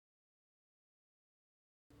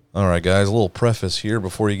All right, guys, a little preface here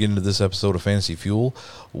before you get into this episode of Fantasy Fuel.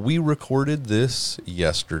 We recorded this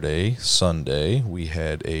yesterday, Sunday. We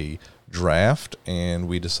had a draft, and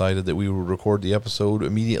we decided that we would record the episode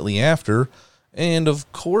immediately after. And,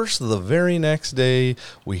 of course, the very next day,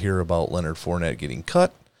 we hear about Leonard Fournette getting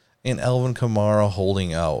cut and Alvin Kamara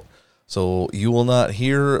holding out. So you will not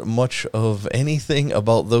hear much of anything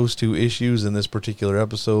about those two issues in this particular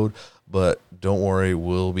episode, but don't worry,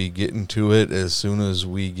 we'll be getting to it as soon as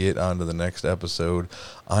we get onto the next episode.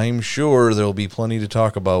 I'm sure there'll be plenty to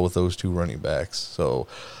talk about with those two running backs. So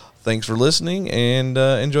thanks for listening, and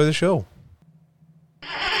enjoy the show.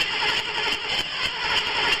 I'm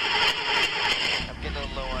getting a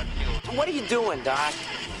little low on fuel. What are you doing, Doc?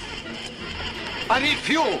 I need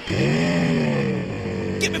fuel.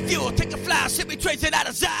 Give me fuel, take a fly, send me trace it out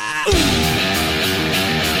of sight.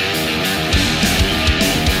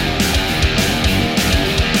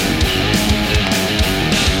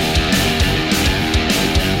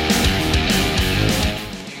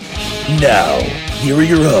 Now, here are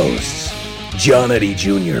your hosts, John Eddie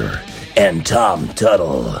Jr. and Tom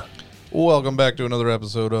Tuttle. Welcome back to another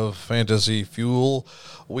episode of Fantasy Fuel.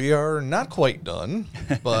 We are not quite done,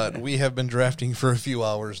 but we have been drafting for a few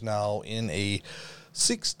hours now in a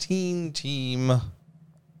 16-team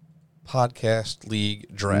podcast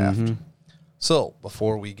league draft. So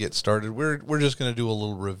before we get started, we're just going to do a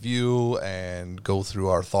little review and go through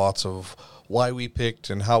our thoughts of why we picked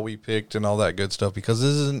and how we picked and all that good stuff, because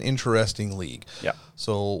this is an interesting league. Yeah.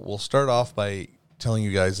 So we'll start off by telling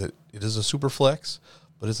you guys that it is a super flex,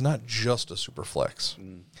 but it's not just a super flex.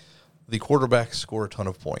 The quarterbacks score a ton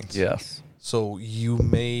of points. Yes. So you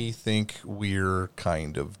may think we're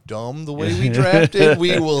kind of dumb the way we drafted.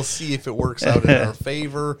 We will see if it works out in our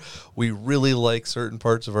favor. We really like certain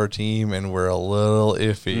parts of our team, and we're a little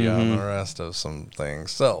iffy on the rest of some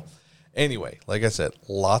things. So anyway, like I said,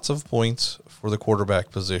 lots of points for the quarterback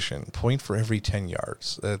position. Point for every 10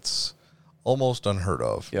 yards. That's almost unheard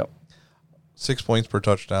of. Yep. 6 points per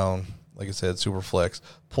touchdown. Like I said, super flex.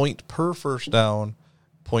 Point per first down.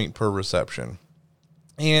 Point per reception.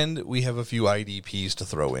 And we have a few IDPs to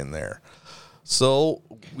throw in there. So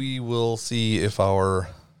we will see if our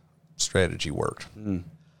strategy worked.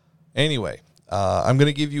 Anyway, I'm going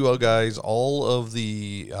to give you guys all of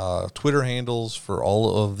the Twitter handles for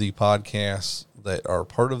all of the podcasts that are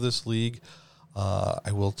part of this league.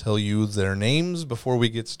 I will tell you their names before we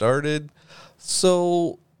get started.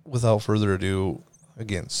 So without further ado,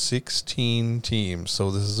 again, 16 teams.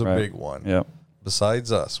 So this is a big one. Yep.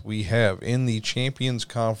 Besides us, we have in the Champions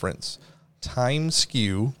Conference, Time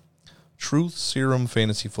Skew, Truth Serum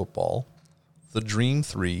Fantasy Football, The Dream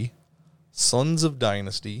 3, Sons of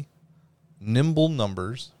Dynasty, Nimble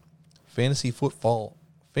Numbers, Fantasy Football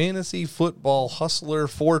Hustler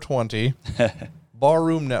 420,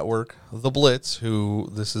 Barroom Network, The Blitz,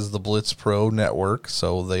 this is the Blitz Pro Network,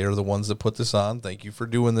 so they are the ones that put this on. Thank you for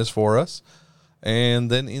doing this for us. And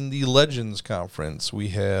then in the Legends Conference, we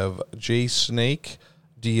have J Snake,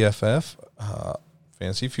 DFF,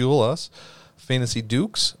 Fantasy Fuel Us, Fantasy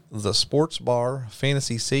Dukes, The Sports Bar,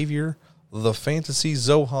 Fantasy Savior, The Fantasy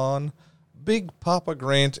Zohan, Big Papa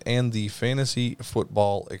Grant, and the Fantasy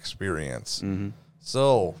Football Experience.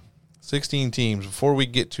 So, 16 teams. Before we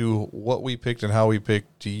get to what we picked and how we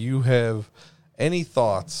picked, do you have any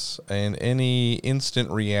thoughts and any instant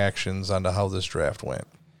reactions onto how this draft went?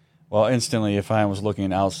 Well, instantly, if I was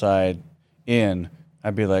looking outside in,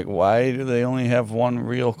 I'd be like, why do they only have one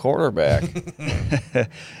real quarterback?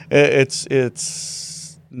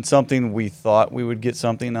 It's something we thought we would get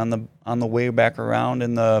something on the way back around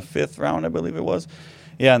in the 5th round, I believe it was.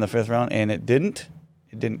 Yeah, in the 5th round, and it didn't.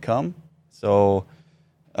 It didn't come. So,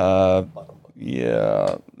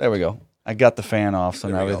 yeah, there we go. I got the fan off, so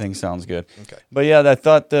now everything sounds good. Okay. But yeah, I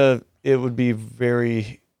thought it would be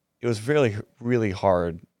really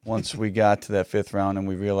hard once we got to that 5th round and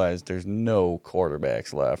we realized there's no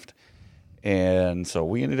quarterbacks left. And so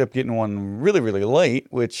we ended up getting one really, really late,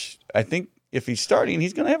 which I think if he's starting,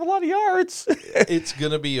 he's going to have a lot of yards. It's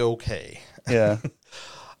going to be okay. Yeah.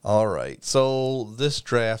 All right. So this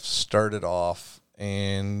draft started off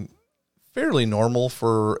and fairly normal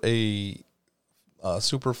for a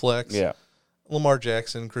super flex. Yeah. Lamar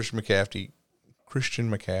Jackson, Christian McCaffrey,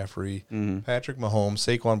 Patrick Mahomes,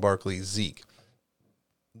 Saquon Barkley, Zeke.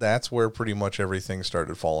 That's where pretty much everything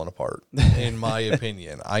started falling apart, in my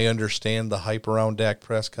opinion. I understand the hype around Dak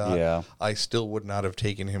Prescott. Yeah. I still would not have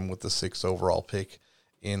taken him with the 6th overall pick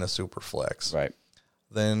in a super flex. Right.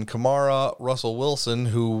 Then Kamara, Russell Wilson,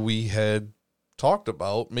 who we had talked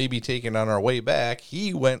about maybe taking on our way back,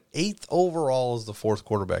 he went 8th overall as the 4th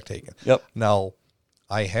quarterback taken. Yep. Now,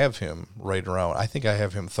 I have him right around. I think I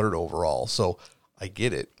have him 3rd overall. So I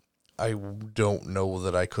get it. I don't know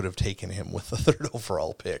that I could have taken him with the 3rd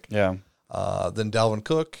overall pick. Yeah. Then Dalvin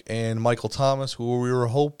Cook and Michael Thomas, who we were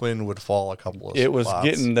hoping would fall a couple of spots. It was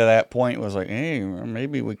getting to that point. Was like, hey,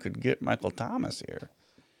 maybe we could get Michael Thomas here.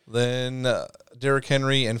 Then Derrick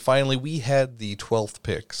Henry, and finally we had the 12th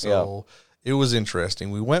pick. So it was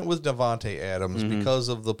interesting. We went with Davante Adams because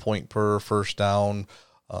of the point per first down,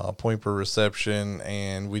 point per reception,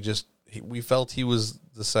 and we felt he was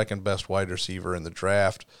the 2nd best wide receiver in the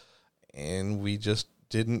draft, and we just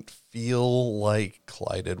didn't feel like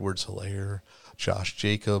Clyde Edwards-Helaire, Josh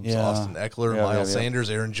Jacobs, Austin Eckler, Miles Sanders,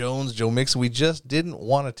 Aaron Jones, Joe Mixon. We just didn't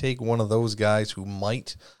want to take one of those guys who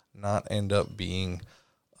might not end up being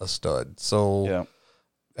a stud. So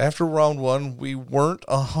after round 1, we weren't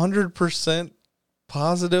 100%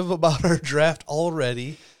 positive about our draft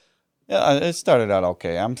already. Yeah, it started out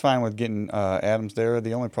okay. I'm fine with getting Adams there.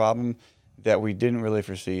 The only problem that we didn't really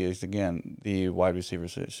foresee is, again, the wide receiver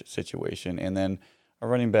situation. And then our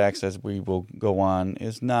running backs, as we will go on,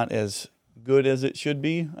 is not as good as it should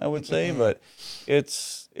be, I would say. But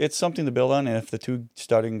it's something to build on. And if the 2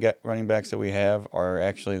 starting running backs that we have are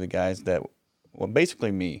actually the guys that, well,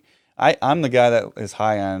 basically me. I'm the guy that is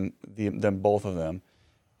high on them, both of them.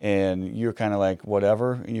 And you're kind of like,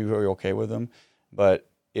 whatever, and you're okay with them. But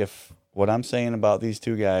if what I'm saying about these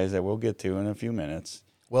 2 guys that we'll get to in a few minutes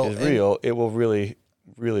is real, it will really,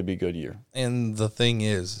 really be a good year. And the thing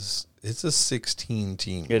is, it's a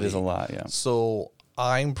 16-team league. It is a lot, yeah. So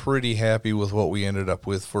I'm pretty happy with what we ended up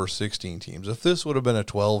with for 16 teams. If this would have been a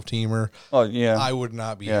 12-teamer, I would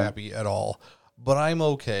not be happy at all. But I'm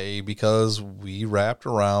okay because we wrapped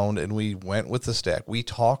around and we went with the stack. We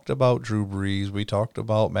talked about Drew Brees. We talked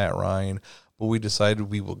about Matt Ryan. But we decided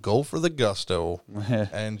we will go for the gusto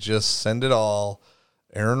and just send it all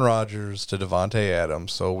Aaron Rodgers to Davante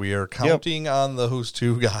Adams. So we are counting on those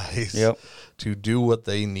 2 guys to do what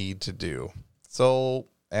they need to do. So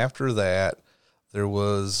after that, there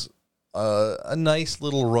was a nice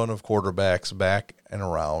little run of quarterbacks back and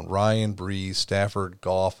around. Ryan, Brees, Stafford,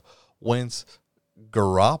 Goff, Wentz,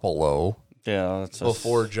 Garoppolo. Yeah,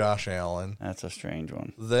 before Josh Allen. That's a strange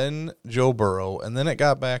one. Then Joe Burrow, and then it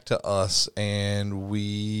got back to us, and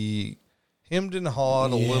we hemmed and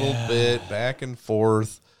hawed a little bit, back and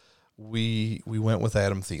forth. We went with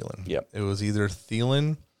Adam Thielen. Yep. It was either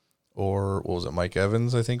Thielen or, what was it, Mike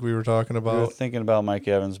Evans, I think we were talking about. We were thinking about Mike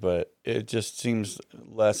Evans, but it just seems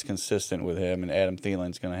less consistent with him, and Adam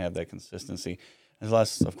Thielen's going to have that consistency.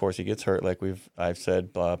 Unless, of course, he gets hurt, like I've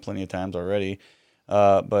said plenty of times already.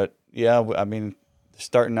 But, yeah, I mean,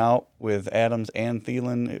 starting out with Adams and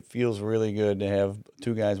Thielen, it feels really good to have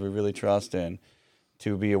 2 guys we really trust and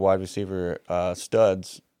to be a wide receiver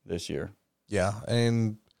studs this year. Yeah,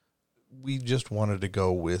 and we just wanted to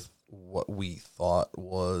go with what we thought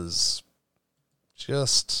was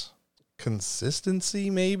just consistency,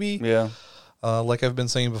 maybe. Yeah. Like I've been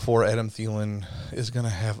saying before, Adam Thielen is going to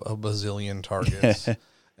have a bazillion targets,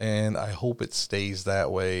 and I hope it stays that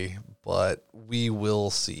way, but we will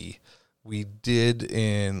see. We did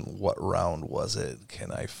in, what round was it?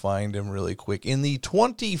 Can I find him really quick? In the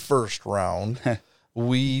 21st round,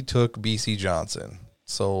 we took BC Johnson.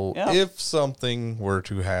 So if something were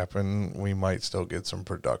to happen, we might still get some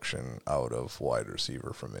production out of wide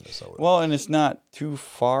receiver from Minnesota. Well, and it's not too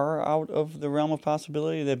far out of the realm of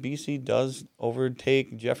possibility that BC does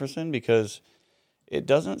overtake Jefferson, because it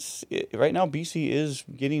doesn't. Right now, BC is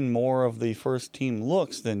getting more of the first team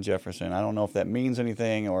looks than Jefferson. I don't know if that means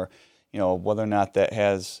anything, or whether or not that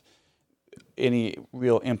has any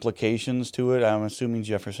real implications to it. I'm assuming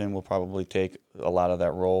Jefferson will probably take a lot of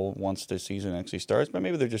that role once the season actually starts, but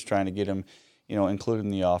maybe they're just trying to get him, included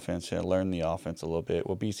in the offense and learn the offense a little bit.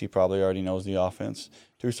 Well, BC probably already knows the offense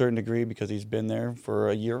to a certain degree because he's been there for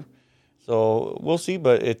a year. So we'll see,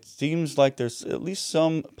 but it seems like there's at least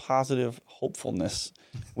some positive hopefulness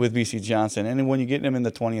with BC Johnson. And when you get him in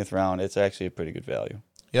the 20th round, it's actually a pretty good value.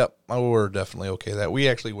 Yep, we're definitely okay that. We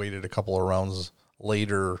actually waited a couple of rounds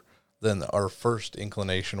later than our first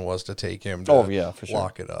inclination was to take him to for sure.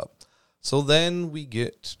 Lock it up. So then we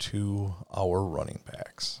get to our running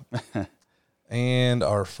backs. And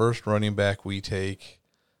our first running back we take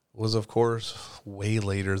was, of course, way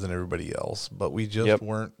later than everybody else, but we just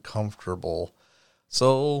weren't comfortable.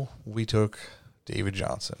 So we took David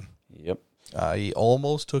Johnson. Yep. I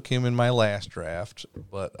almost took him in my last draft,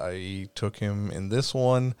 but I took him in this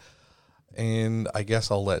one, and I guess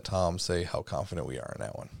I'll let Tom say how confident we are in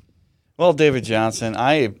that one. Well, David Johnson,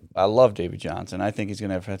 I love David Johnson. I think he's going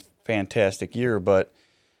to have a fantastic year, but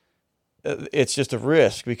it's just a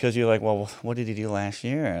risk because you're like, well, what did he do last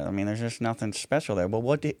year? I mean, there's just nothing special there. But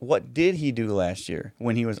what did he do last year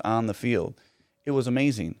when he was on the field? It was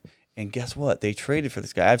amazing. And guess what? They traded for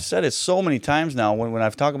this guy. I've said it so many times now when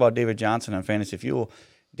I've talked about David Johnson on Fantasy Fuel.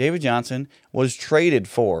 David Johnson was traded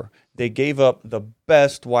for. They gave up the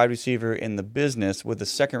best wide receiver in the business with the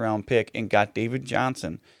second-round pick and got David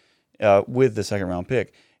Johnson with the second-round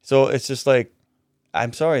pick. So it's just like,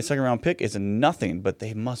 I'm sorry, a second-round pick is nothing, but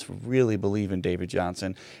they must really believe in David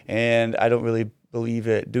Johnson. And I don't really believe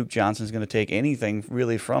that Duke Johnson's going to take anything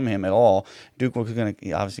really from him at all. Duke was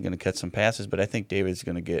obviously going to catch some passes, but I think David's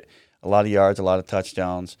going to get a lot of yards, a lot of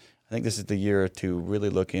touchdowns. I think this is the year to really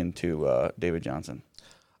look into David Johnson.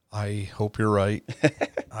 I hope you're right.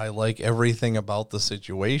 I like everything about the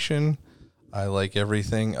situation. I like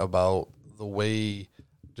everything about the way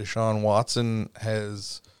Deshaun Watson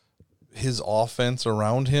has his offense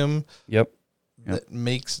around him. Yep. That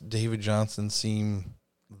makes David Johnson seem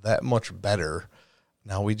that much better.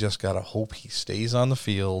 Now we just got to hope he stays on the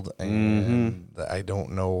field, and I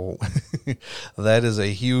don't know. That is a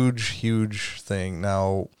huge, huge thing.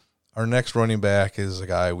 Now, our next running back is a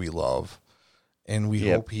guy we love, and we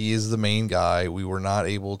hope he is the main guy. We were not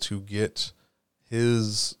able to get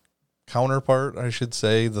his counterpart, I should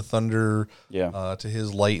say, the Thunder, to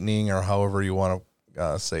his Lightning, or however you want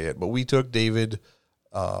to say it. But we took David,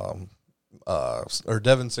 or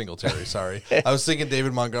Devin Singletary, sorry. I was thinking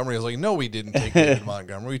David Montgomery. I was like, no, we didn't take David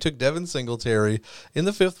Montgomery. We took Devin Singletary in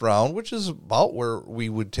the 5th round, which is about where we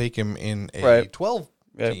would take him in a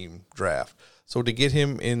 12-team draft. So to get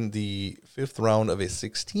him in the 5th round of a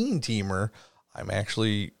 16-teamer, I'm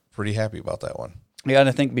actually pretty happy about that one. Yeah, and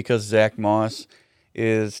I think because Zach Moss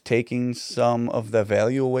is taking some of the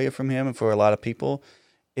value away from him, and for a lot of people,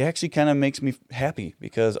 it actually kind of makes me happy,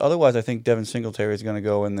 because otherwise I think Devin Singletary is going to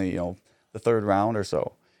go in the the 3rd round or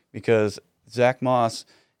so, because Zach Moss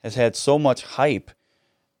has had so much hype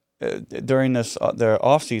during their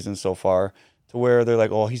offseason so far, to where they're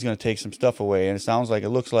like, oh, he's going to take some stuff away, and it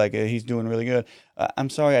looks like he's doing really good. I'm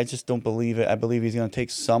sorry, I just don't believe it. I believe he's going to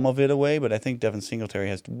take some of it away, but I think Devin Singletary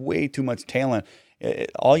has way too much talent.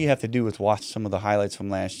 All you have to do is watch some of the highlights from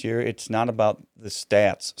last year. It's not about the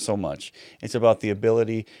stats so much. It's about the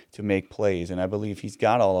ability to make plays, and I believe he's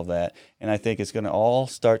got all of that, and I think it's going to all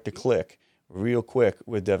start to click real quick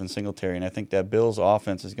with Devin Singletary, and I think that Bills'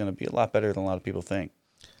 offense is going to be a lot better than a lot of people think.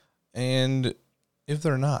 And if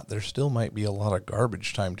they're not, there still might be a lot of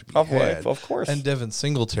garbage time to be had. Of course. And Devin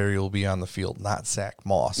Singletary will be on the field, not Zach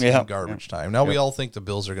Moss in garbage time. Now, we all think the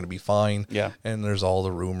Bills are going to be fine. Yeah. And there's all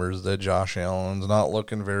the rumors that Josh Allen's not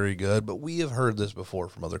looking very good. But we have heard this before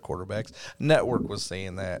from other quarterbacks. Network was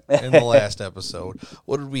saying that in the last episode.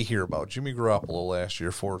 What did we hear about? Jimmy Garoppolo last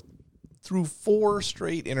year threw 4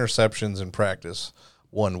 straight interceptions in practice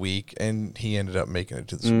one week, and he ended up making it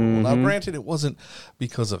to the Super Bowl. Now, granted, it wasn't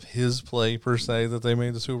because of his play per se that they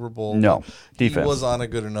made the Super Bowl. No, defense. He was on a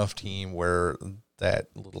good enough team where that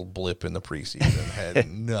little blip in the preseason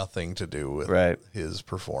had nothing to do with his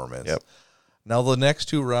performance. Yep. Now, the next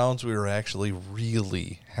 2 rounds, we were actually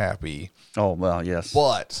really happy. Oh, well, yes.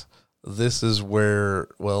 But this is where,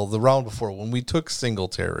 the round before, when we took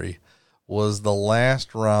Singletary, was the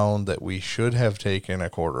last round that we should have taken a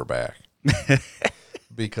quarterback.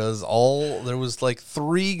 Because there was like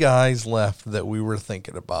 3 guys left that we were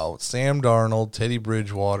thinking about. Sam Darnold, Teddy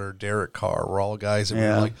Bridgewater, Derek Carr were all guys that we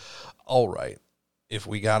were like, all right, if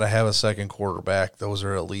we got to have a second quarterback, those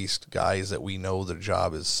are at least guys that we know their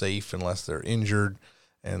job is safe unless they're injured,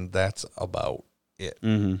 and that's about it.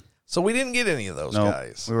 Mm-hmm. So we didn't get any of those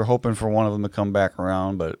guys. We were hoping for one of them to come back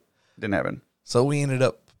around, but it didn't happen. So we ended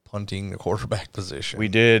up punting the quarterback position. We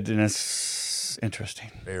did, and it's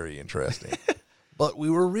interesting. Very interesting. But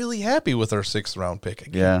we were really happy with our 6th round pick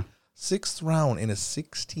again. Yeah. 6th round in a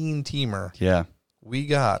 16-teamer. Yeah. We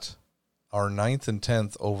got our 9th and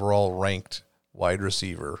 10th overall ranked wide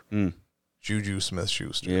receiver, Juju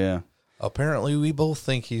Smith-Schuster. Yeah. Apparently, we both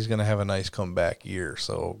think he's going to have a nice comeback year.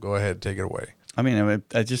 So go ahead, take it away. I mean,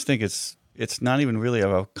 I just think it's not even really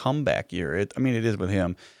a comeback year. It is with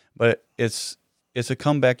him, but it's a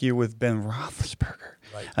comeback year with Ben Roethlisberger.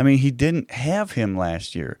 Right. I mean, he didn't have him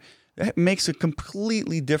last year. That makes a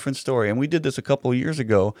completely different story. And we did this a couple of years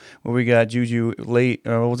ago where we got Juju late.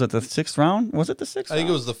 Was it the 6th round? Was it the 6th round? I think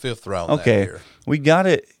it was the 5th round that okay. year. We got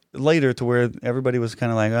it later to where everybody was kind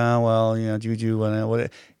of like, Juju.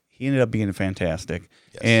 What? He ended up being fantastic.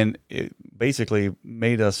 Yes. And it basically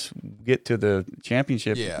made us get to the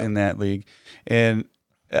championship in that league. And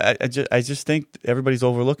I just think everybody's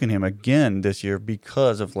overlooking him again this year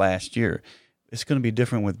because of last year. It's going to be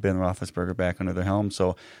different with Ben Roethlisberger back under the helm.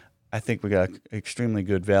 So I think we got extremely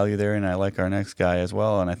good value there, and I like our next guy as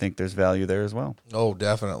well, and I think there's value there as well. Oh,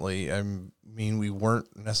 definitely. I mean, we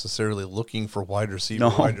weren't necessarily looking for wide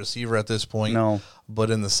receiver at this point. No. But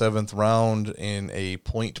in the 7th round, in a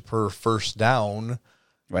point per first down,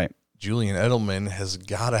 Right. Julian Edelman has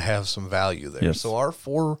got to have some value there. Yes. So our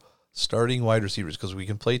 4 starting wide receivers, because we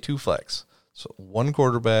can play 2 flex. So 1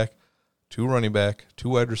 quarterback, 2 running back, 2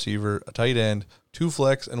 wide receiver, a tight end, 2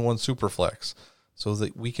 flex, and 1 super flex. So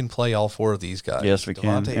that we can play all 4 of these guys. Yes, we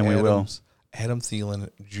can, and we will. Adam Thielen,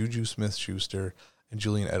 Juju Smith-Schuster, and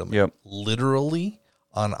Julian Edelman. Yep. Literally,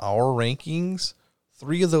 on our rankings,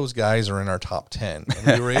 3 of those guys are in our top 10.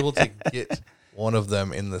 And we were able to get one of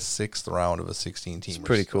them in the 6th round of a 16-team. It's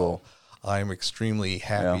pretty cool. I'm extremely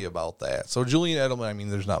happy about that. So Julian Edelman, I mean,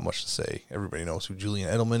 there's not much to say. Everybody knows who Julian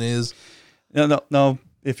Edelman is. No.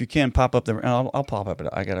 If you can pop up I'll pop up it.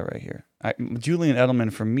 I got it right here. Julian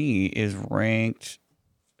Edelman for me is ranked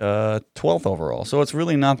 12th overall, so it's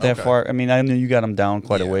really not that far. I mean, I know you got him down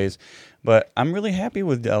quite a ways, but I'm really happy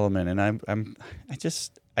with Edelman, and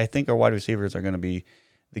I think our wide receivers are going to be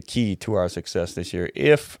the key to our success this year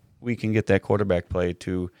if we can get that quarterback play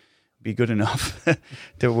to be good enough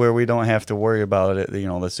to where we don't have to worry about it,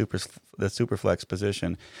 the super flex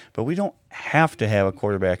position. But we don't have to have a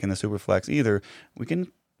quarterback in the super flex either. We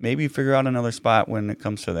can maybe figure out another spot when it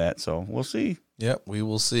comes to that. So we'll see. Yep, we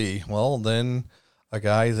will see. Well, then a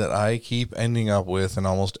guy that I keep ending up with in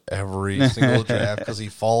almost every single draft because he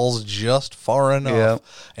falls just far enough. Yep.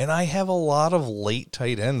 And I have a lot of late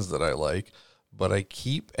tight ends that I like, but I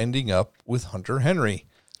keep ending up with Hunter Henry.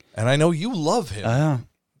 And I know you love him.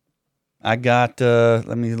 I got,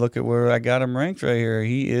 let me look at where I got him ranked right here.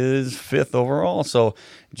 He is 5th overall, so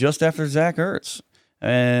just after Zach Ertz.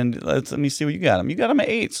 And let me see what you got him. You got him at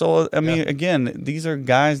 8. So, I mean, again, these are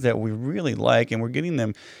guys that we really like, and we're getting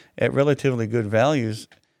them at relatively good values.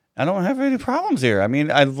 I don't have any problems here. I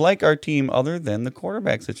mean, I like our team other than the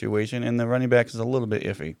quarterback situation, and the running back is a little bit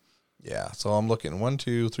iffy. Yeah, so I'm looking 1,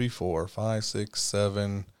 2, 3, 4, 5, 6,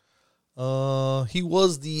 7. He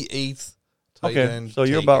was the 8th. Okay, so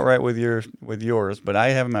you're about right with yours, but I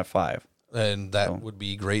have him at 5. And that would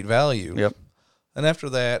be great value. Yep. And after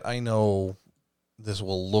that, I know this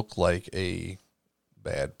will look like a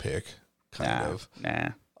bad pick, kind of.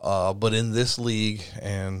 Nah. But in this league,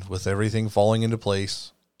 and with everything falling into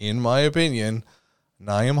place, in my opinion,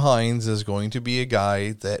 Nyheim Hines is going to be a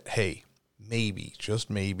guy that, hey, maybe,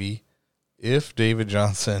 just maybe, if David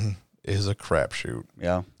Johnson is a crapshoot,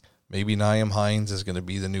 maybe Nyheim Hines is going to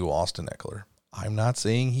be the new Austin Eckler. I'm not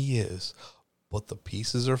saying he is, but the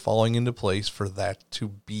pieces are falling into place for that to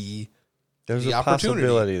be There's the a opportunity.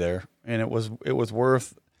 possibility there, and it was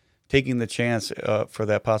worth taking the chance for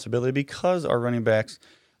that possibility because our running backs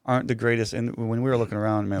aren't the greatest. And when we were looking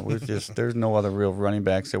around, man, there's no other real running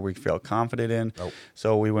backs that we felt confident in. Nope.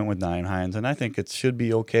 So we went with Nyheim Hines, and I think it should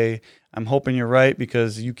be okay. I'm hoping you're right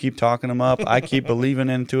because you keep talking him up. I keep believing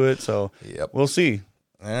into it, so we'll see.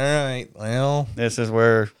 All right. Well, this is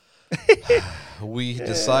where we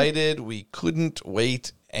decided we couldn't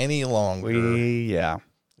wait any longer.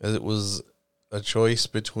 It was a choice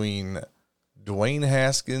between Dwayne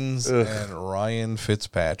Haskins and Ryan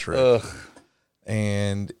Fitzpatrick.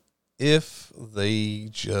 And if they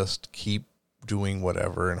just keep doing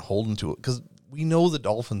whatever and holding to it, because we know the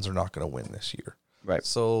Dolphins are not going to win this year. Right.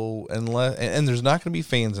 So, and there's not going to be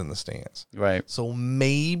fans in the stands. Right. So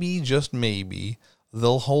maybe, just maybe,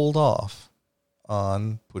 they'll hold off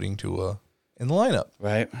on putting Tua in the lineup.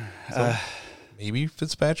 Right. So maybe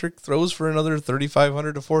Fitzpatrick throws for another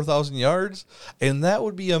 3,500 to 4,000 yards, and that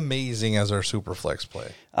would be amazing as our super flex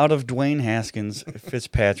play. Out of Dwayne Haskins,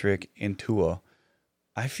 Fitzpatrick, and Tua,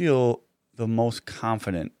 I feel the most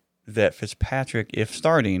confident that Fitzpatrick, if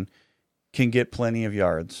starting, can get plenty of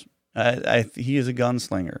yards. He is a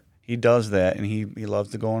gunslinger. He does that, and he loves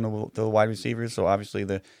to go into the wide receivers, so obviously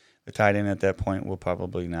the tight end at that point will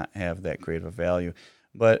probably not have that great of a value.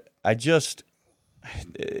 But it's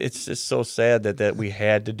just so sad that we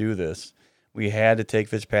had to do this. We had to take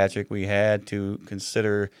Fitzpatrick. We had to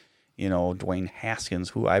consider, Dwayne Haskins,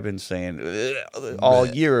 who I've been saying all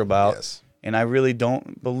year about. Yes. And I really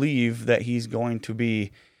don't believe that he's going to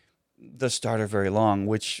be the starter very long,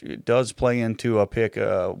 which does play into a pick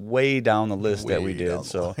way down the list that we did.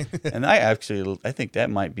 So, and I think that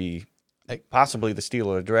might be possibly the steal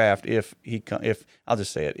of the draft if I'll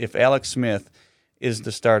just say it, if Alex Smith is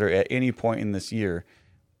the starter at any point in this year,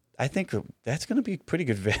 I think that's going to be pretty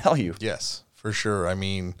good value. Yes, for sure. I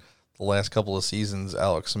mean, the last couple of seasons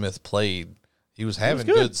Alex Smith played, he was having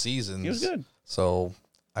good seasons. He was good. So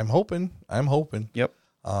I'm hoping. Yep.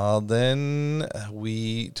 Then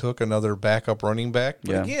we took another backup running back.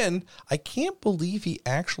 But Yeah. again, I can't believe he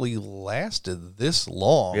actually lasted this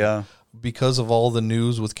long. Yeah. Because of all the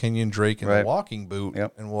news with Kenyon Drake and Right. the walking boot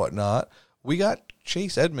Yep. and whatnot. We got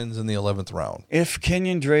Chase Edmonds in the 11th round. If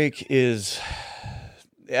Kenyon Drake is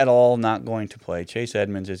at all not going to play, Chase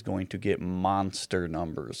Edmonds is going to get monster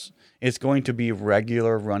numbers. It's going to be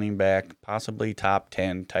regular running back, possibly top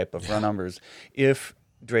 10 type of run numbers if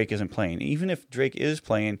Drake isn't playing. Even if Drake is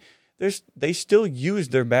playing, they still use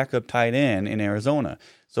their backup tight end in Arizona.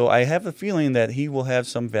 So I have a feeling that he will have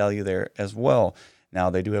some value there as well. Now,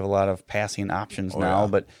 they do have a lot of passing options now,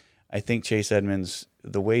 but I think Chase Edmonds,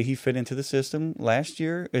 the way he fit into the system last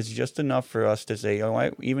year, is just enough for us to say,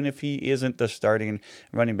 oh, even if he isn't the starting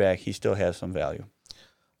running back, he still has some value.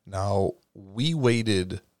 Now, we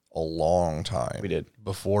waited a long time. We did.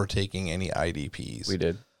 Before taking any IDPs. We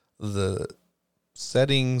did. The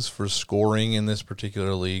settings for scoring in this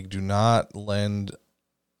particular league do not lend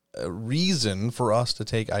a reason for us to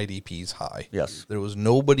take IDPs high. Yes. There was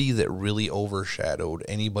nobody that really overshadowed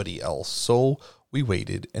anybody else. So we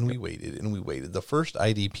waited and we waited and we waited. The first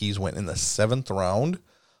IDPs went in the 7th round.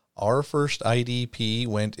 Our first IDP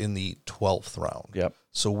went in the 12th round. Yep.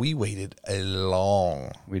 So we waited a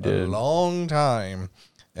did. long time.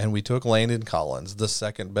 And we took Landon Collins. The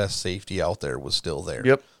second best safety out there was still there.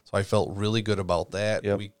 Yep. So I felt really good about that.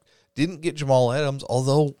 Yep. We didn't get Jamal Adams,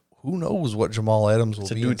 although who knows what Jamal Adams will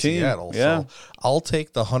a be new in team. Seattle. Yeah. So I'll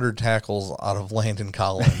take the 100 tackles out of Landon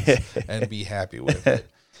Collins and be happy with it.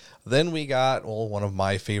 Then we got, one of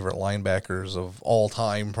my favorite linebackers of all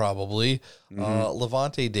time, probably,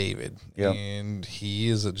 Levante David. Yep. And he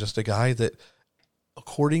is just a guy that,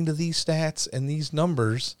 according to these stats and these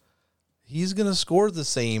numbers, he's going to score the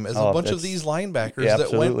same as a bunch of these linebackers that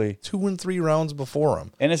absolutely. went 2 and 3 rounds before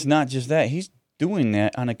him. And it's not just that. He's doing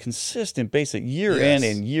that on a consistent basis, year Yes. in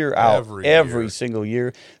and year out, Every every year. single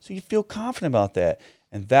year. So you feel confident about that.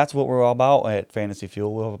 And that's what we're all about at Fantasy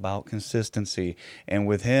Fuel. We're all about consistency. And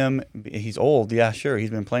with him, he's old. Yeah, sure. He's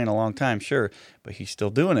been playing a long time, sure. But he's still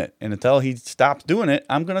doing it. And until he stops doing it,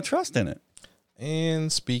 I'm going to trust in it.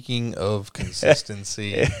 And speaking of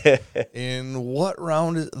consistency, in what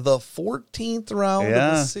round is the 14th round of Yeah.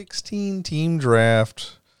 the 16-team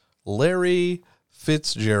draft, Larry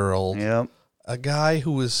Fitzgerald, Yep. a guy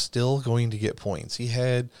who is still going to get points. He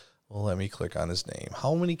had, let me click on his name.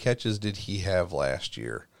 How many catches did he have last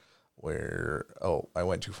year? I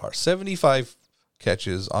went too far. 75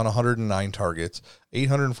 catches on 109 targets,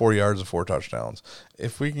 804 yards and 4 touchdowns.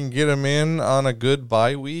 If we can get him in on a good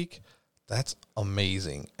bye week, that's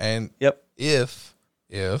amazing. And Yep. if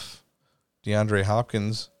DeAndre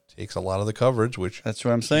Hopkins takes a lot of the coverage, which That's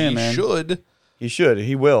what I'm saying, he man. should, He should.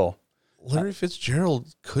 He will. Larry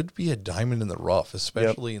Fitzgerald could be a diamond in the rough,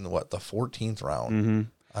 especially in the 14th round. Mm-hmm.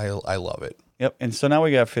 I love it. Yep. And so now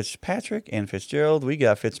we got Fitzpatrick and Fitzgerald. We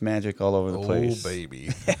got Fitzmagic all over the place. Oh,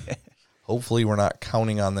 baby. Hopefully we're not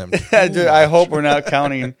counting on them. I hope we're not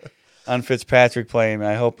counting on Fitzpatrick playing.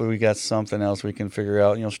 I hope we got something else we can figure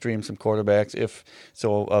out. Stream some quarterbacks if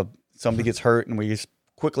so. Somebody gets hurt and we just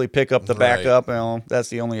quickly pick up the Right. backup. That's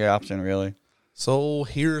the only option, really. So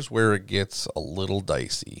here's where it gets a little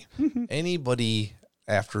dicey. Anybody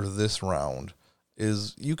after this round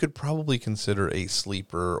you could probably consider a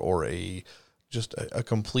sleeper or a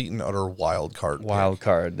complete and utter wild card. Wild pick.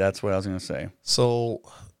 card. That's what I was going to say. So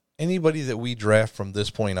anybody that we draft from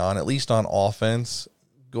this point on, at least on offense,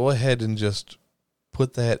 go ahead and just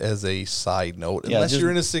put that as a side note. Yeah, Unless just-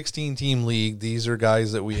 you're in a 16-team league, these are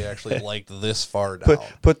guys that we actually liked this far down.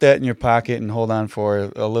 Put that in your pocket and hold on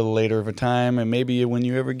for a little later of a time. And maybe when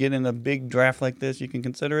you ever get in a big draft like this, you can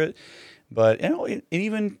consider it. But it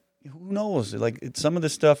even, who knows? Some of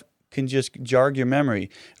this stuff can just jog your memory.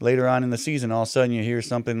 Later on in the season, all of a sudden you hear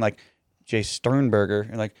something like Jay Sternberger.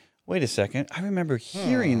 You're like, wait a second, I remember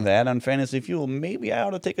hearing that on Fantasy Fuel. Maybe I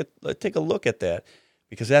ought to take a look at that.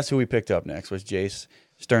 Because that's who we picked up next was Jace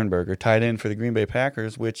Sternberger, tight end for the Green Bay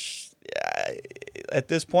Packers, which at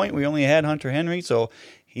this point we only had Hunter Henry. So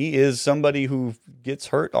he is somebody who gets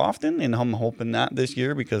hurt often, and I'm hoping not this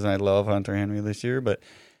year because I love Hunter Henry this year. But,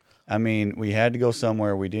 I mean, we had to go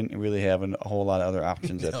somewhere. We didn't really have a whole lot of other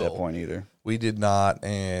options at that point either. We did not,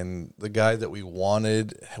 and the guy that we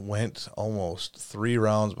wanted went almost 3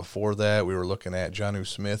 rounds before that. We were looking at Jonnu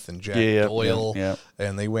Smith and Jack Doyle,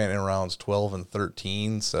 and they went in rounds 12 and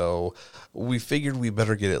 13, so we figured we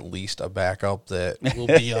better get at least a backup that will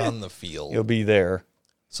be on the field. He'll be there.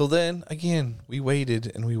 So then, again, we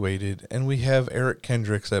waited, and we have Eric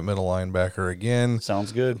Kendricks at middle linebacker again.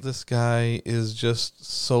 Sounds good. This guy is just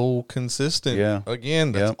so consistent. Yeah.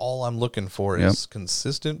 Again, that's Yep. all I'm looking for Yep. is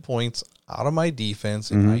consistent points out of my defense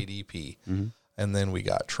in IDP. And then we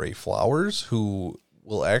got Trey Flowers, who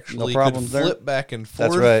will actually could problems there. flip back and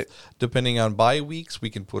forth. That's right. Depending on bye weeks, we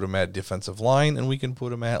can put him at defensive line, and we can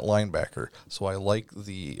put him at linebacker. So I like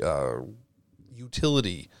the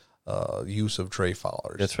utility use of Trey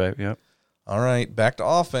Flowers. That's right. Yep. All right, back to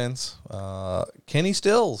offense. Kenny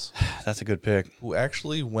Stills, That's a good pick. who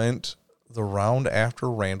actually went the round after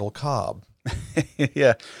Randall Cobb.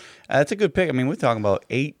 Yeah. That's a good pick. I mean, we're talking about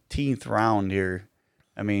 18th round here.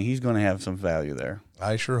 I mean, he's going to have some value there.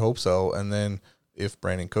 I sure hope so. And then if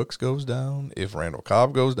Brandon Cooks goes down, if Randall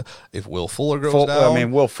Cobb goes down, if Will Fuller goes down. I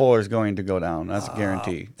mean, Will Fuller's going to go down. That's a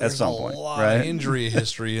guarantee at there's some a point, lot right? of injury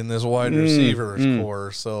history in this wide receivers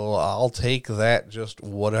core. So I'll take that, just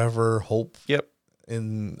whatever hope Yep.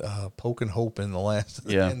 in poking hope in the last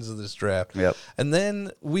Yeah. ends of this draft. Yep. And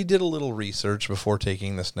then we did a little research before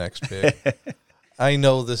taking this next pick. I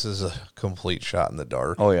know this is a complete shot in the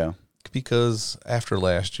dark. Oh, yeah. Because after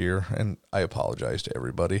last year, and I apologize to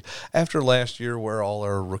everybody, after last year where all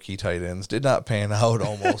our rookie tight ends did not pan out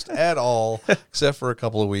almost at all, except for a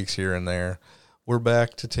couple of weeks here and there, we're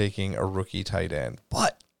back to taking a rookie tight end.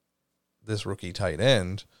 But this rookie tight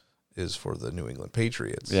end is for the New England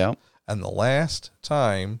Patriots. Yeah. And the last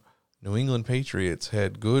time New England Patriots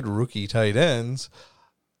had good rookie tight ends,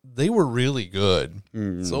 they were really good.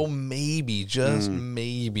 So maybe, just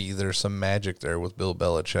maybe, there's some magic there with Bill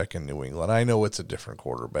Belichick in New England. I know it's a different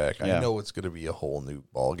quarterback. Yeah. I know it's going to be a whole new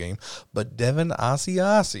ball game. But Devin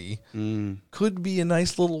Asiasi could be a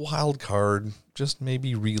nice little wild card, just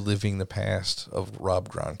maybe reliving the past of Rob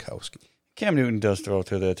Gronkowski. Cam Newton does throw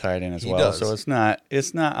to the tight end as He well, does. so it's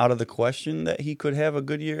not out of the question that he could have a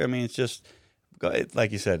good year. I mean, it's just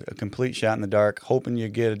like you said, a complete shot in the dark, hoping you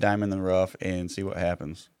get a diamond in the rough and see what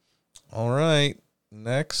happens. All right.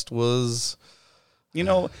 Next was... You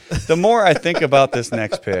know, the more I think about this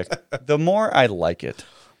next pick, the more I like it,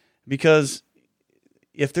 because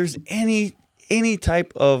if there's any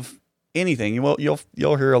type of anything,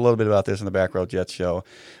 you'll hear a little bit about this in the Back Row Jets show,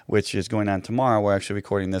 which is going on tomorrow. We're actually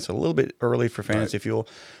recording this a little bit early for Fantasy Fuel,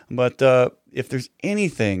 but if there's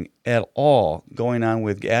anything at all going on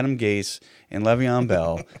with Adam Gase and Le'Veon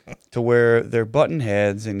Bell, to where they're button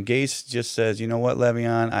heads, and Gase just says, you know what,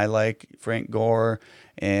 Le'Veon, I like Frank Gore.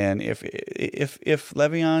 And if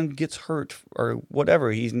Le'Veon gets hurt or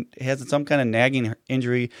whatever, he has some kind of nagging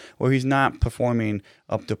injury where he's not performing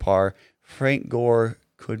up to par, Frank Gore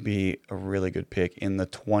could be a really good pick in the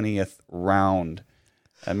 20th round.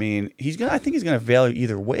 I mean, I think he's gonna value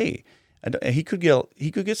either way. He could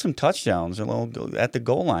get some touchdowns at the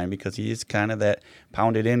goal line because he is kind of that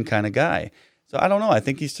pounded in kind of guy. So I don't know. I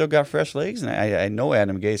think he's still got fresh legs, and I know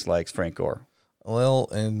Adam Gase likes Frank Gore. Well,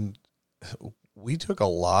 and we took a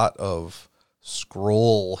lot of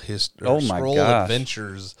scroll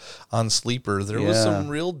adventures on Sleeper. There was some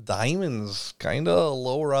real diamonds kind of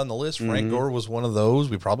lower on the list. Frank Gore was one of those.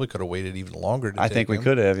 We probably could have waited even longer to I take think we him.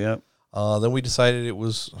 could have, yep. Then we decided it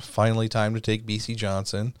was finally time to take BC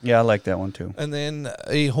Johnson. Yeah, I like that one too. And then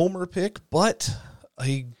a homer pick, but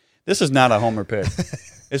This is not a homer pick.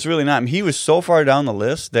 It's really not. I mean, he was so far down the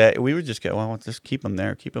list that we would just go, well, just keep him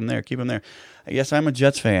there, keep him there, keep him there. Yes, I'm a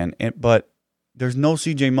Jets fan, but there's no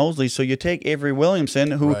C.J. Mosley, so you take Avery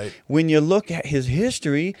Williamson, who, when you look at his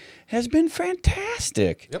history, has been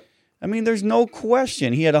fantastic. Yep. I mean, there's no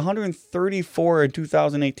question. He had 134 in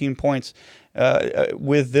 2018 points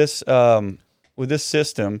with this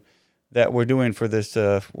system that we're doing for this.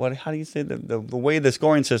 How do you say the way the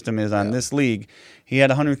scoring system is on this league? He had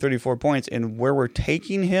 134 points, and where we're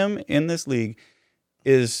taking him in this league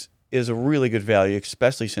is a really good value,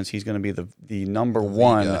 especially since he's going to be the number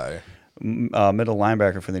one middle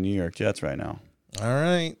linebacker for the New York Jets right now. All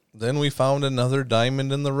right. Then we found another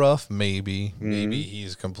diamond in the rough. Maybe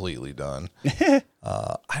he's completely done.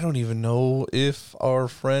 I don't even know if our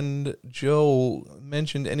friend Joe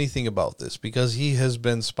mentioned anything about this, because he has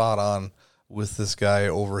been spot on with this guy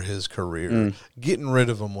over his career. Getting rid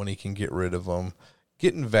of him when he can get rid of him,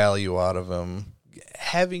 getting value out of him,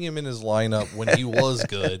 having him in his lineup when he was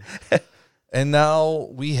good. And now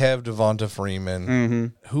we have Devonta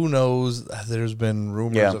Freeman. Who knows? There's been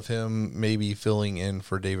rumors of him maybe filling in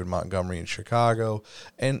for David Montgomery in Chicago.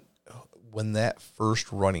 And when that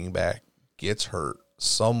first running back gets hurt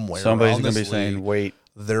somebody's going to be saying, wait.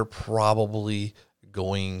 They're probably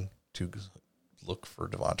going to look for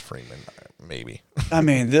Devonta Freeman, maybe. I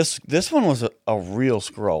mean, this one was a real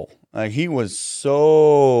scroll. Like, he was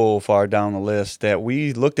so far down the list that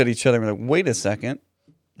we looked at each other and were like, wait a second.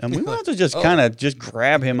 And we wanted to just kind of just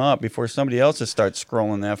grab him up before somebody else just starts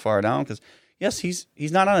scrolling that far down. Because, yes, he's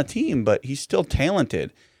not on a team, but he's still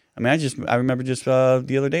talented. I mean, I remember just the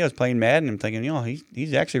other day I was playing Madden and thinking,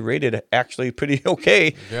 he's actually rated pretty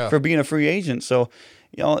okay for being a free agent. So,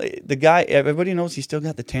 the guy, everybody knows he's still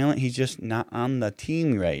got the talent. He's just not on the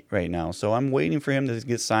team right now. So I'm waiting for him to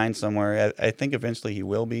get signed somewhere. I think eventually he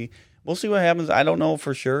will be. We'll see what happens. I don't know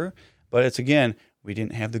for sure. But it's, again, we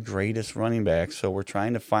didn't have the greatest running back. So we're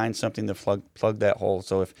trying to find something to plug that hole.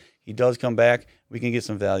 So if he does come back, we can get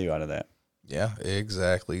some value out of that. Yeah,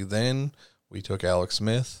 exactly. Then we took Alex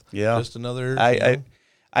Smith. Yeah. Just another. I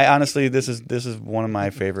honestly, this is one of my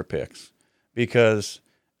favorite picks because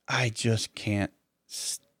I just cannot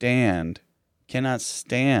stand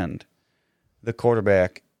the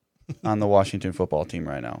quarterback on the Washington football team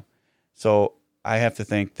right now. So I have to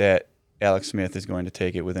think that Alex Smith is going to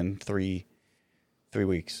take it within 3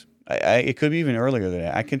 weeks. It could be even earlier than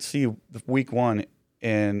that. I could see week 1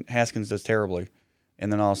 and Haskins does terribly,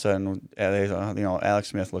 and then all of a sudden, Alex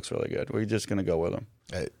Smith looks really good. We're just going to go with him.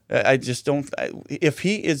 I just don't. If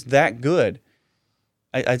he is that good,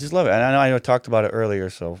 I just love it. And I know I talked about it earlier,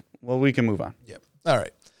 so we can move on. Yep. All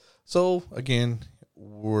right. So, again,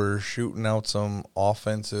 we're shooting out some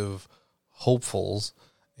offensive hopefuls,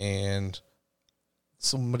 and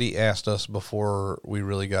somebody asked us before we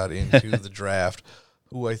really got into the draft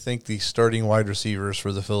who I think the starting wide receivers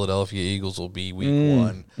for the Philadelphia Eagles will be week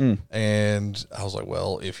 1. And I was like,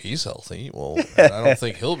 well, if he's healthy, I don't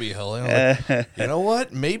think he'll be healthy. I'm like, you know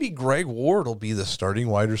what? Maybe Greg Ward will be the starting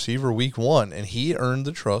wide receiver week 1. And he earned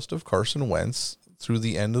the trust of Carson Wentz through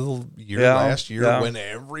the end of the year last year when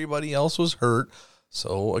everybody else was hurt.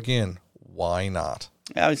 So, again, why not?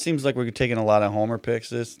 Yeah, it seems like we're taking a lot of homer picks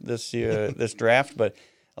this year, this draft, but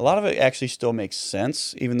a lot of it actually still makes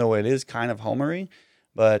sense, even though it is kind of homery.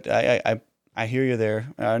 But I hear you there.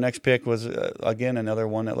 Our next pick was, again, another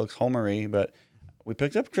one that looks homery, but we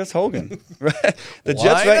picked up Chris Hogan. Right? The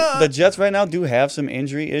Jets right now do have some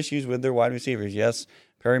injury issues with their wide receivers. Yes,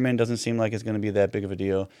 Perryman doesn't seem like it's going to be that big of a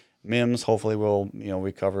deal. Mims hopefully will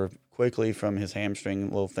recover quickly from his hamstring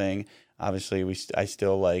little thing. Obviously, I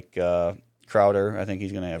still like Crowder. I think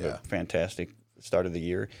he's going to have a fantastic start of the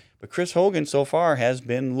year. But Chris Hogan so far has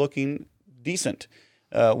been looking decent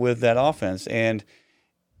with that offense, and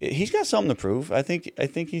he's got something to prove. I think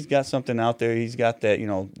he's got something out there. He's got that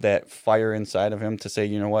that fire inside of him to say,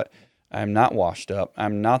 you know what, I'm not washed up.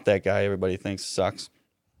 I'm not that guy everybody thinks sucks.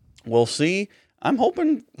 We'll see. I'm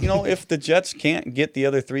hoping if the Jets can't get the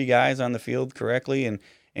other 3 guys on the field correctly and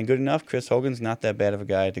good enough, Chris Hogan's not that bad of a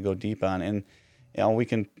guy to go deep on. And we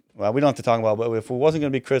don't have to talk about, but if it wasn't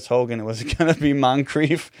going to be Chris Hogan, it was going to be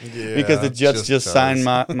Moncrief because the Jets just signed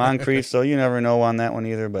Moncrief, so you never know on that one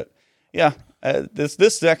either. But yeah,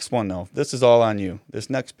 this next one though, this is all on you. This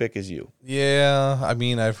next pick is you. Yeah, I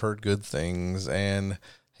mean, I've heard good things, and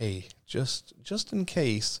hey, just in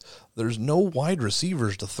case there's no wide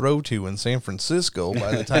receivers to throw to in San Francisco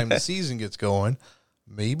by the time the season gets going,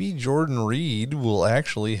 maybe Jordan Reed will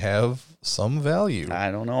actually have some value.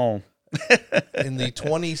 I don't know. In the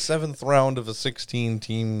 27th round of a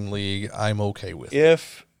 16-team league, I'm okay with it.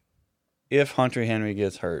 If Hunter Henry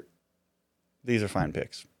gets hurt, these are fine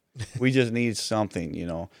picks. We just need something,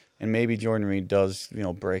 and maybe Jordan Reed does,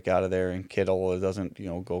 break out of there, and Kittle doesn't,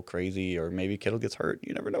 go crazy, or maybe Kittle gets hurt.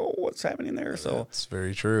 You never know what's happening there. So that's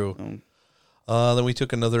very true. Then we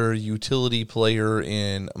took another utility player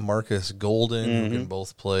in Marcus Golden, who can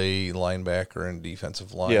both play linebacker and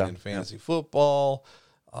defensive line in fantasy football.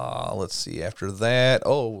 Let's see. After that,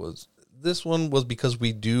 this one was because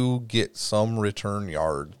we do get some return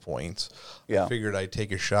yard points. Yeah. I figured I'd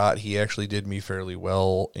take a shot. He actually did me fairly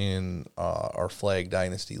well in our Flag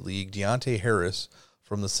Dynasty League. Deontay Harris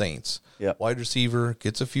from the Saints. Yeah. Wide receiver,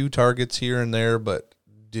 gets a few targets here and there, but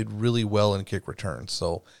did really well in kick returns.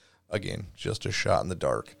 So, again, just a shot in the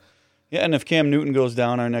dark. Yeah, and if Cam Newton goes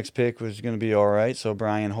down, our next pick was going to be all right. So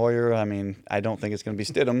Brian Hoyer, I mean, I don't think it's going to be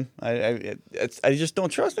Stidham. I just don't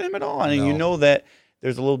trust him at all. I mean, you know that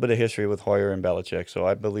there's a little bit of history with Hoyer and Belichick, so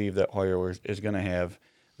I believe that Hoyer is going to have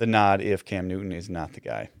the nod if Cam Newton is not the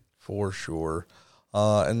guy. For sure.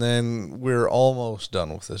 And then we're almost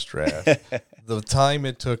done with this draft. The time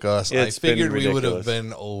it took us, I figured we would have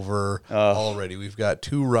been over already. We've got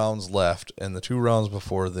 2 rounds left, and the 2 rounds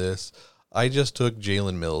before this, I just took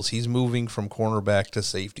Jalen Mills. He's moving from cornerback to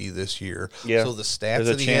safety this year. Yeah. So the stats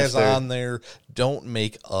that he has on there don't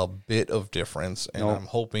make a bit of difference, and I'm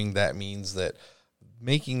hoping that means that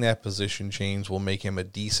making that position change will make him a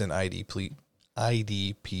decent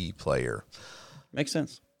IDP player. Makes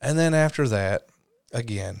sense. And then after that,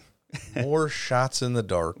 again, more shots in the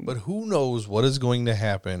dark. But who knows what is going to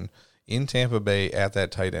happen in Tampa Bay at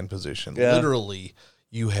that tight end position. Yeah. Literally,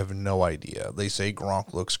 you have no idea. They say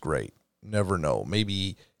Gronk looks great. Never know.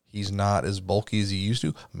 Maybe he's not as bulky as he used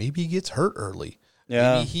to. Maybe he gets hurt early.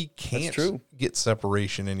 Yeah, Maybe he can't get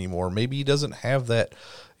separation anymore. Maybe he doesn't have that,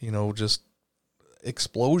 just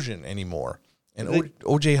explosion anymore. And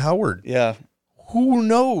OJ Howard. Yeah. Who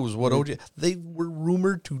knows what OJ... They were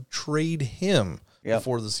rumored to trade him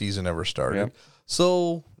before the season ever started. Yep.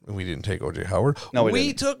 So we didn't take OJ Howard. No, we we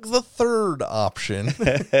didn't. took the third option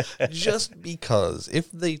just because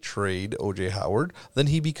if they trade OJ Howard, then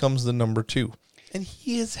he becomes the number 2. And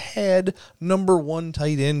he has had number 1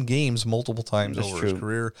 tight end games multiple times over his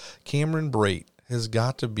career. Cameron Brate has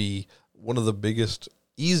got to be one of the biggest,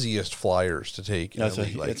 easiest flyers to take in a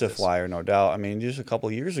league like it's this. a flyer, no doubt. I mean, just a couple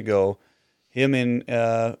of years ago, him and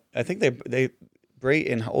I think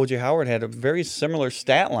Brate and OJ Howard had a very similar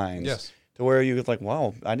stat lines. Yes. To where you was like,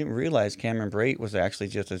 wow, I didn't realize Cameron Brate was actually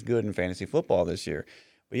just as good in fantasy football this year.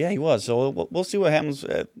 But yeah, he was. So we'll see what happens.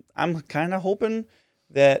 I'm kind of hoping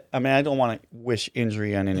that, I mean, I don't want to wish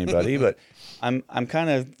injury on anybody, but I'm kind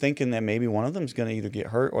of thinking that maybe one of them is going to either get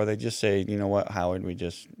hurt or they just say, you know what, Howard,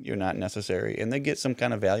 you're not necessary, and they get some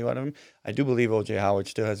kind of value out of him. I do believe OJ Howard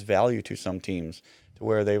still has value to some teams, to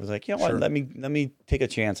where they was like, you know what, let me take a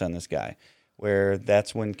chance on this guy. Where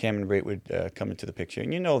that's when Cameron Brate would come into the picture,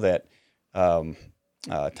 and you know that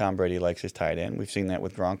Tom Brady likes his tight end. We've seen that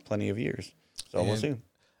with Gronk plenty of years, so we'll see.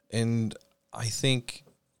 And I think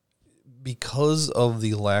because of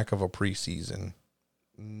the lack of a preseason,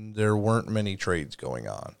 there weren't many trades going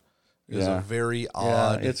on. It was a very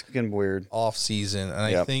odd, it's getting weird off season, and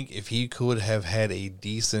I think if he could have had a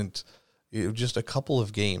decent, just a couple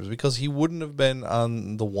of games, because he wouldn't have been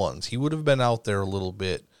on the ones, he would have been out there a little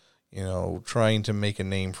bit, trying to make a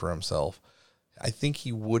name for himself. I think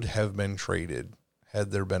he would have been traded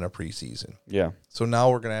had there been a preseason. Yeah. So now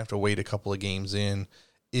we're going to have to wait a couple of games in.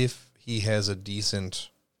 If he has a decent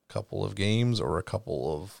couple of games or a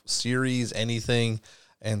couple of series, anything,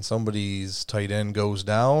 and somebody's tight end goes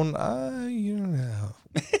down,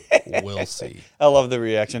 we'll see. I love the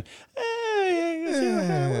reaction.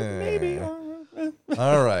 Maybe.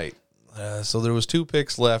 All right. So there was 2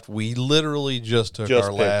 picks left. We literally just took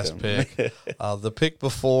our last pick. The pick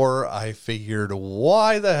before, I figured,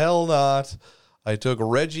 why the hell not? I took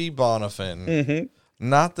Reggie Bonifant. Mm-hmm.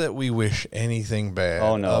 Not that we wish anything bad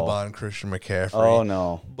on Christian McCaffrey. Oh,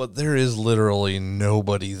 no. But there is literally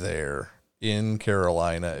nobody there in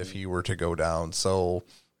Carolina if he were to go down. So,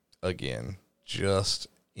 again, just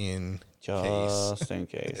in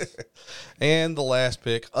case. And the last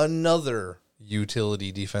pick, another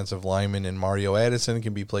utility defensive lineman in Mario Addison,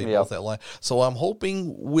 can be played both that line. So I'm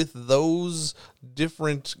hoping with those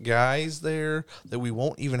different guys there that we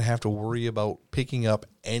won't even have to worry about picking up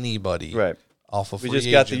anybody off of free agency. We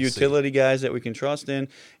just got the utility guys that we can trust in.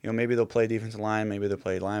 Maybe they'll play defensive line, maybe they'll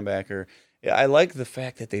play linebacker. Yeah, I like the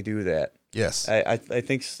fact that they do that. Yes. I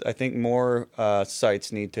think more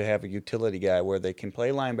sites need to have a utility guy where they can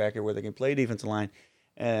play linebacker, where they can play defensive line.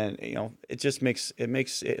 And it just makes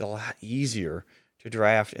it a lot easier to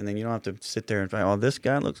draft, and then you don't have to sit there and find, oh, this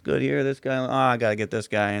guy looks good here, this guy, I got to get this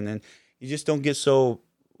guy, and then you just don't get so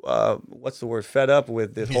fed up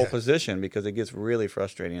with this whole position, because it gets really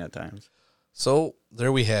frustrating at times. So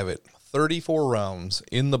there we have it, 34 rounds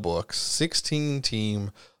in the books,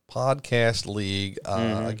 16-team podcast league.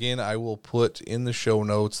 Again, I will put in the show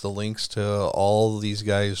notes the links to all these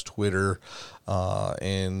guys' Twitter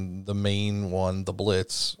and the main one, the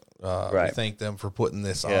Blitz. We thank them for putting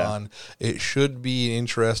this on. It should be an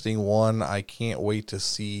interesting one. I can't wait to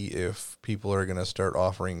see if people are going to start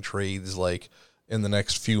offering trades like in the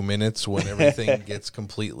next few minutes when everything gets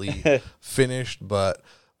completely finished, but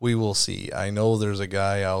we will see. I know there's a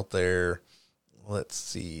guy out there. Let's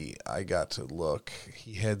see. I got to look.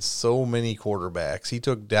 He had so many quarterbacks. He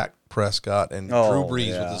took Dak Prescott and Drew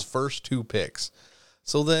Brees with his first 2 picks.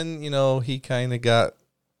 So then, he kind of got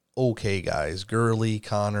okay guys. Gurley,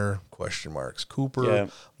 Connor, question marks. Cooper,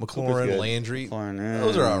 McLaurin, Landry.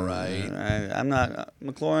 Those are all right. I'm not.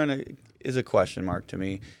 McLaurin is a question mark to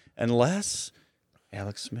me, unless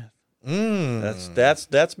Alex Smith.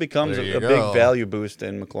 That's becomes a big value boost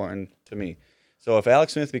in McLaurin to me. So if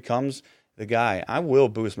Alex Smith becomes the guy, I will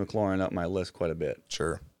boost McLaurin up my list quite a bit.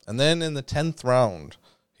 Sure. And then in the 10th round,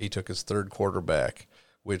 he took his 3rd quarterback,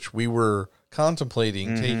 which we were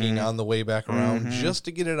contemplating taking on the way back around just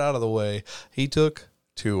to get it out of the way. He took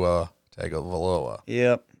Tua Tagovailoa.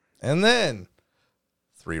 Yep. And then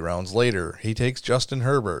 3 rounds later, he takes Justin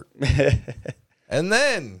Herbert. And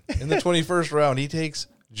then in the 21st round, he takes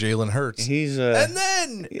Jalen Hurts. And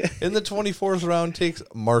then in the 24th round, takes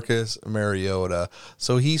Marcus Mariota.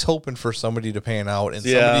 So he's hoping for somebody to pan out and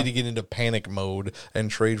somebody to get into panic mode and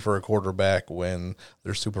trade for a quarterback when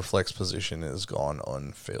their super flex position is gone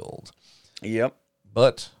unfilled. Yep.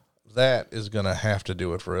 But that is going to have to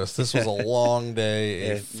do it for us. This was a long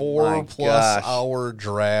day, a 4+ hour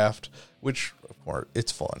draft, which, of course,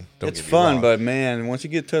 it's fun. It's fun, but man, once you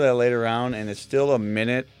get to that later round and it's still a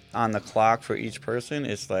minute on the clock for each person,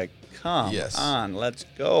 it's like, come on, let's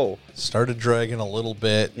go. Started dragging a little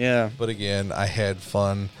bit. Yeah. But again, I had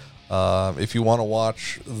fun. If you want to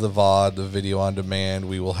watch the VOD, the video on demand,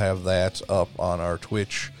 we will have that up on our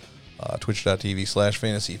Twitch.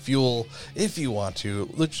 Twitch.tv/fantasyfuel if you want to.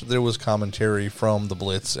 There was commentary from the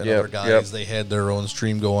Blitz and other guys. They had their own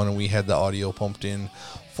stream going, and we had the audio pumped in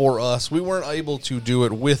for us. We weren't able to do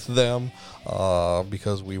it with them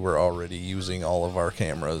because we were already using all of our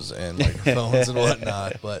cameras and microphones and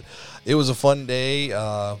whatnot. But it was a fun day.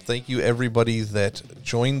 Thank you, everybody that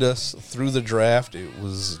joined us through the draft. It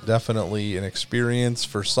was definitely an experience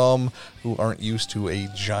for some who aren't used to a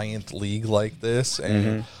giant league like this.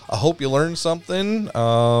 And I hope you learned something.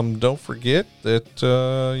 Don't forget that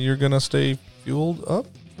you're going to stay fueled up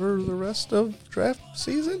for the rest of draft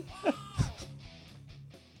season.